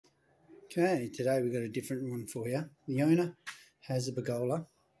Okay, today we've got a different one for you. The owner has a pergola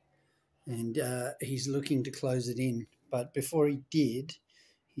and he's looking to close it in. But before he did,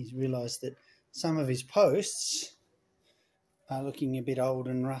 he's realised that some of his posts are looking a bit old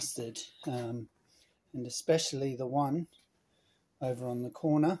and rusted, and especially the one over on the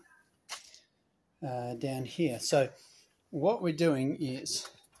corner down here. So what we're doing is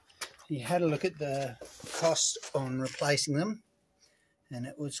he had a look at the cost on replacing them, and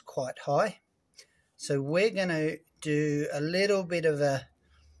it was quite high. So we're going to do a little bit of a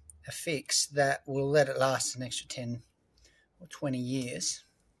fix that will let it last an extra 10 or 20 years.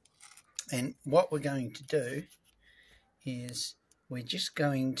 And what we're going to do is we're just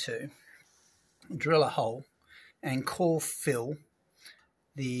going to drill a hole and core fill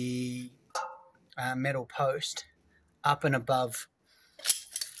the metal post up and above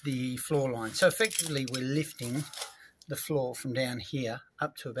the floor line. So effectively we're lifting the floor from down here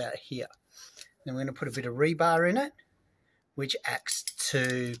up to about here. Then we're going to put a bit of rebar in it, which acts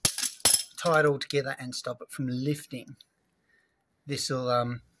to tie it all together and stop it from lifting. This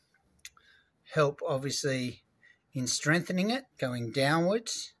will help obviously in strengthening it going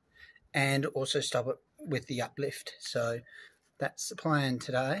downwards, and also stop it with the uplift. So that's the plan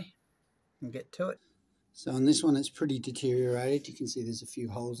today. We'll get to it. So on this one it's pretty deteriorated. You can see there's a few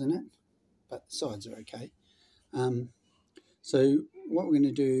holes in it, but the sides are okay. So what we're going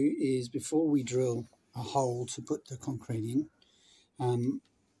to do is, before we drill a hole to put the concrete in,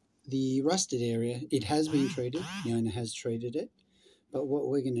 the rusted area, it has been treated, the owner has treated it, but what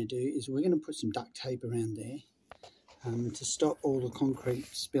we're going to do is we're going to put some duct tape around there to stop all the concrete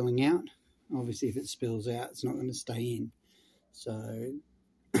spilling out. Obviously if it spills out it's not going to stay in. So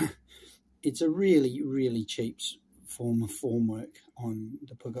it's a really, really cheap form of formwork on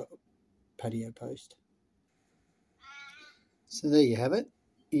the patio post. So there you have it.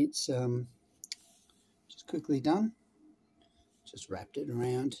 It's just quickly done. Just wrapped it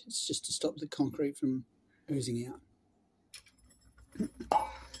around. It's just to stop the concrete from oozing out.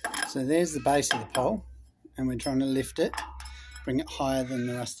 So there's the base of the pole, and we're trying to lift it, bring it higher than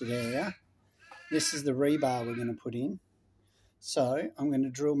the rusted area. This is the rebar we're going to put in. So I'm going to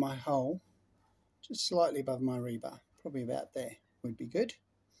drill my hole just slightly above my rebar, probably about there would be good.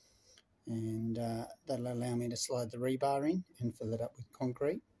 And that'll allow me to slide the rebar in and fill it up with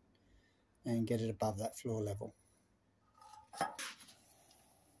concrete and get it above that floor level.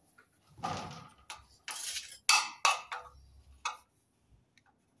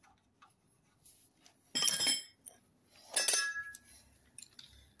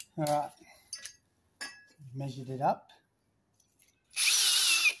 Alright, measured it up.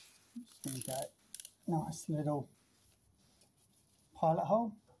 Just going to go nice little pilot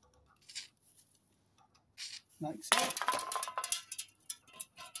hole, like so.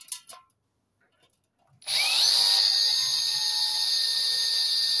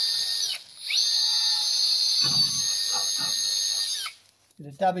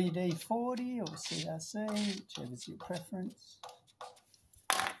 Get a WD-40 or CRC, whichever's your preference.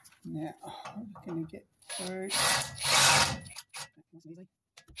 Now, we're going to get through. Nice and easy. She's a little bit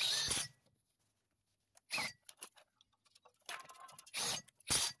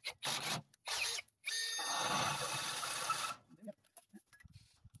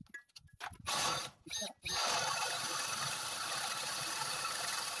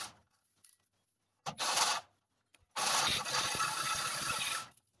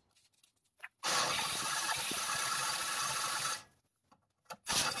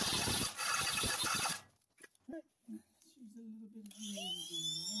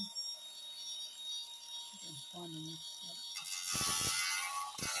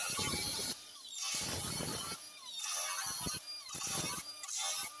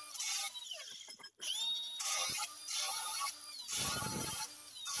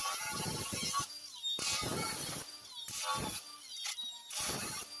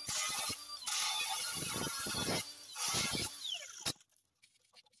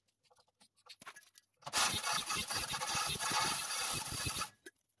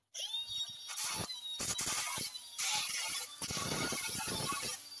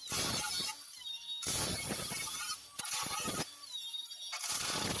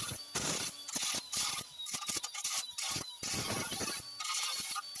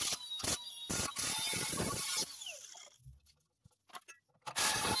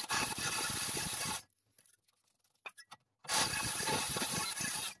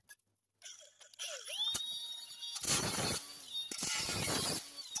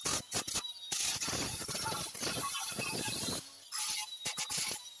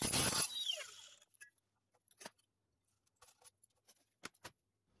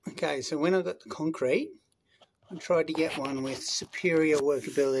Okay, so when I got the concrete, I tried to get one with superior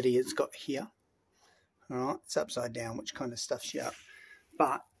workability it's got here. Alright, it's upside down, which kind of stuffs you up.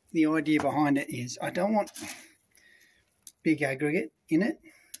 But the idea behind it is I don't want big aggregate in it.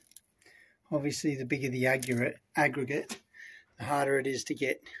 Obviously, the bigger the aggregate, the harder it is to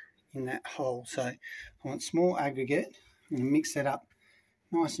get in that hole. So I want small aggregate. I'm going to mix that up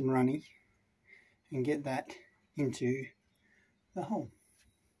nice and runny and get that into the hole.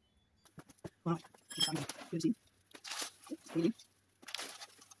 Right.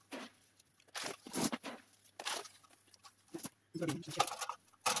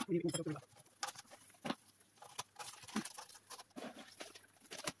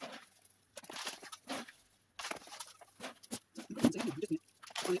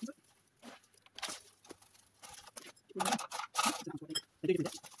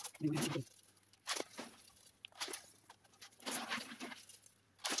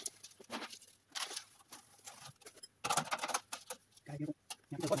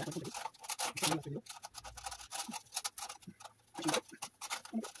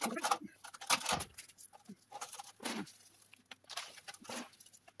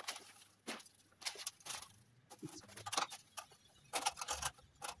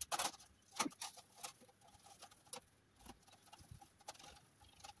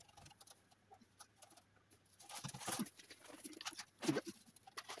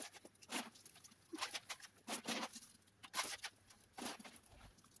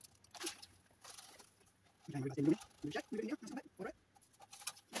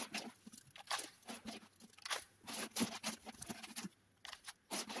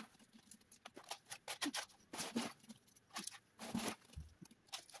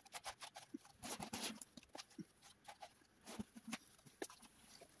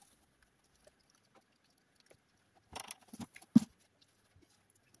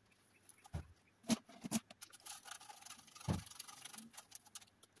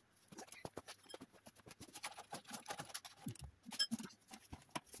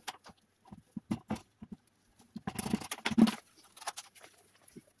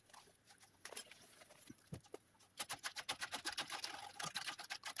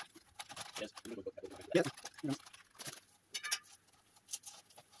 Yes. Yeah.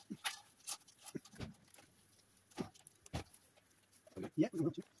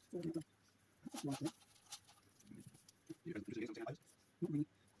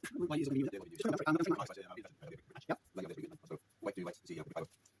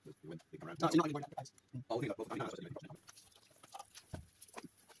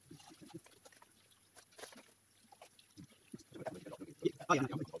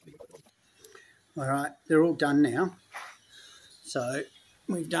 All right, they're all done now. So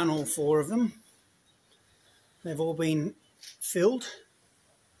we've done all 4 of them. They've all been filled.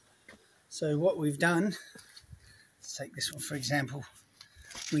 So what we've done, let's take this one for example.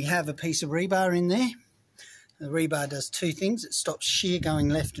 We have a piece of rebar in there. The rebar does 2 things. It stops shear going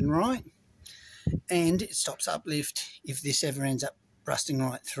left and right, and it stops uplift if this ever ends up rusting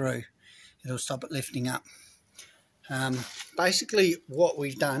right through. It'll stop it lifting up. Basically what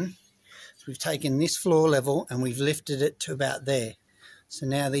we've done is we've taken this floor level and we've lifted it to about there. So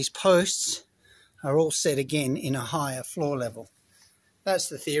now these posts are all set again in a higher floor level. That's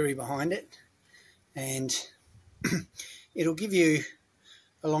the theory behind it, and it'll give you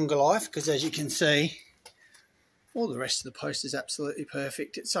a longer life because, as you can see, all the rest of the post is absolutely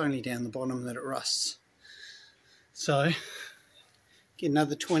perfect. It's only down the bottom that it rusts. So get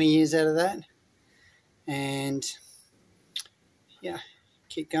another 20 years out of that, and yeah,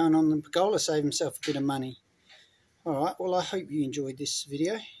 keep going on the pergola, save himself a bit of money. Alright, well, I hope you enjoyed this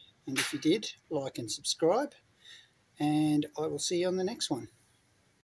video, and if you did, like and subscribe, and I will see you on the next one.